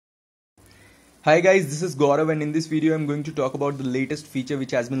Hi guys, this is Gaurav and in this video I'm going to talk about the latest feature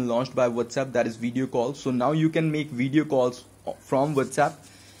which has been launched by WhatsApp, that is video calls. So now you can make video calls from WhatsApp.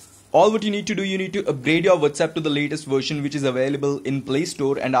 All what you need to do, you need to upgrade your WhatsApp to the latest version which is available in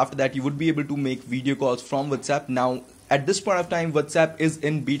Playstore, and after that you would be able to make video calls from WhatsApp. Now at this point of time WhatsApp is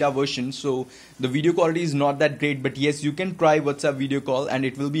in beta version, so the video quality is not that great, but yes, you can try WhatsApp video call and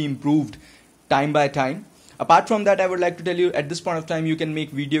it will be improved time by time. Apart from that, I would like to tell you at this point of time you can make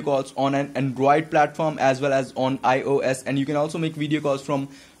video calls on an Android platform as well as on iOS, and you can also make video calls from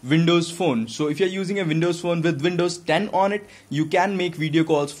Windows Phone. So if you're using a Windows Phone with Windows 10 on it, you can make video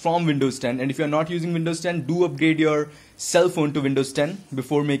calls from Windows 10, and if you're not using Windows 10, do upgrade your cell phone to Windows 10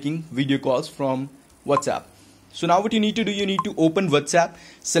 before making video calls from WhatsApp. So now what you need to do, you need to open WhatsApp,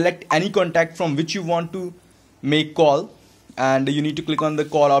 select any contact from which you want to make call, and you need to click on the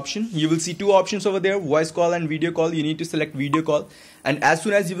call option. You will see two options over there, voice call and video call. You need to select video call, and as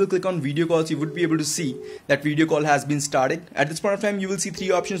soon as you will click on video calls, you would be able to see that video call has been started. At this point of time you will see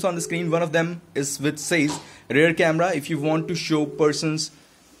three options on the screen. One of them is which says rear camera. If you want to show persons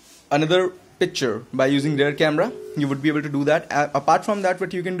another picture by using rear camera, you would be able to do that. Apart from that,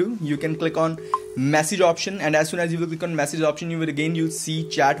 what you can do, you can click on message option, and as soon as you will click on message option, you'll see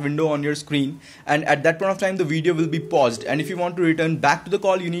chat window on your screen, and at that point of time the video will be paused, and if you want to return back to the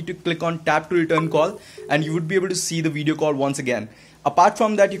call, you need to click on tap to return call, and you would be able to see the video call once again. Apart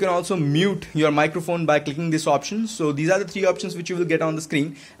from that, you can also mute your microphone by clicking this option. So these are the three options which you will get on the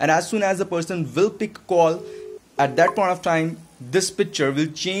screen, and as soon as the person will pick call, at that point of time this picture will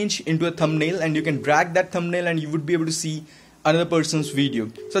change into a thumbnail, and you can drag that thumbnail and you would be able to see another person's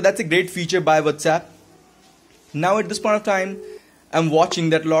video. So that's a great feature by WhatsApp. Now at this point of time I'm watching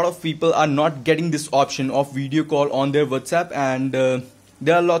that a lot of people are not getting this option of video call on their WhatsApp, and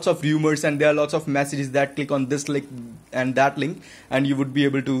there are lots of rumors and there are lots of messages that click on this link and that link and you would be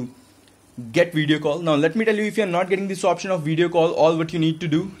able to get video call. Now let me tell you, if you're not getting this option of video call, all what you need to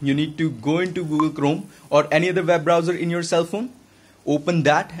do, you need to go into Google Chrome or any other web browser in your cell phone, open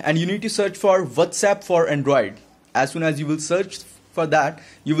that, and you need to search for WhatsApp for Android. As soon as you will search for that,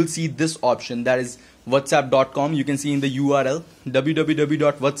 you will see this option, that is whatsapp.com. You can see in the URL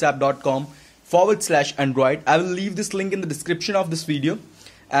www.whatsapp.com/Android. I will leave this link in the description of this video.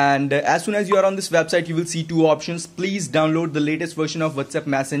 And as soon as you are on this website, you will see two options. Please download the latest version of WhatsApp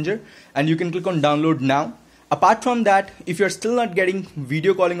Messenger, and you can click on download now. Apart from that, if you're still not getting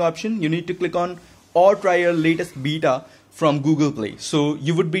video calling option, you need to click on or try your latest beta from Google Play. So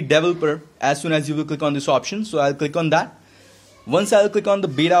you would be developer as soon as you will click on this option. So I'll click on that. Once I'll click on the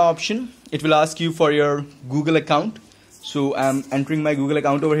beta option, it will ask you for your Google account. So I'm entering my Google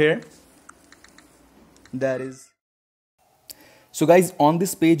account over here. So guys, on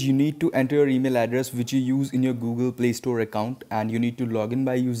this page you need to enter your email address which you use in your Google Play Store account, and you need to log in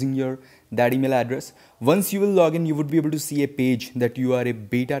by using that email address. Once you will log in, you would be able to see a page that you are a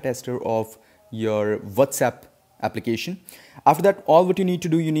beta tester of your WhatsApp application. After that, all what you need to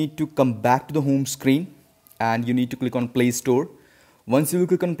do, you need to come back to the home screen and you need to click on Play Store. Once you will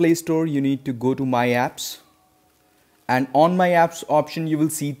click on Play Store, you need to go to My Apps, and on My Apps option you will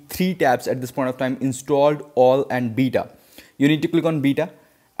see three tabs at this point of time: installed, all, and beta. You need to click on beta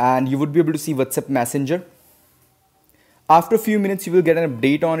and you would be able to see WhatsApp Messenger. After a few minutes you will get an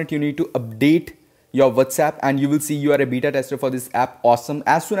update on it. You need to update your WhatsApp and you will see you are a beta tester for this app. Awesome.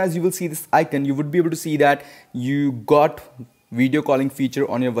 As soon as you will see this icon, you would be able to see that you got video calling feature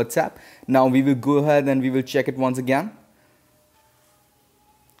on your WhatsApp. Now we will go ahead and we will check it once again.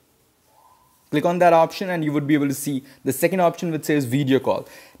 Click on that option and you would be able to see the second option which says video call.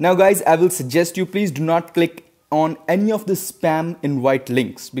 Now guys, I will suggest you, please do not click on any of the spam invite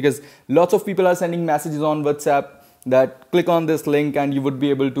links, because lots of people are sending messages on WhatsApp that click on this link and you would be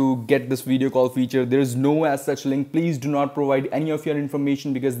able to get this video call feature. There is no as such link. Please do not provide any of your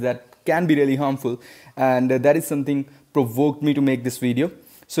information because that can be really harmful, and that is something provoked me to make this video.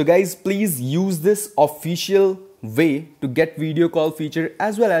 So guys, please use this official way to get video call feature,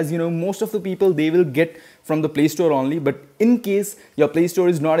 as well as most of the people, they will get from the Play Store only, but in case your Play Store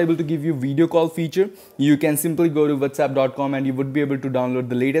is not able to give you video call feature, you can simply go to whatsapp.com and you would be able to download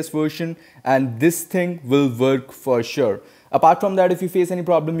the latest version, and this thing will work for sure. Apart from that, if you face any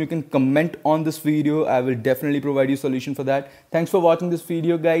problem, you can comment on this video. I will definitely provide you a solution for that. Thanks for watching this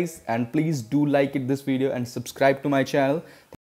video guys, and please do like this video and subscribe to my channel.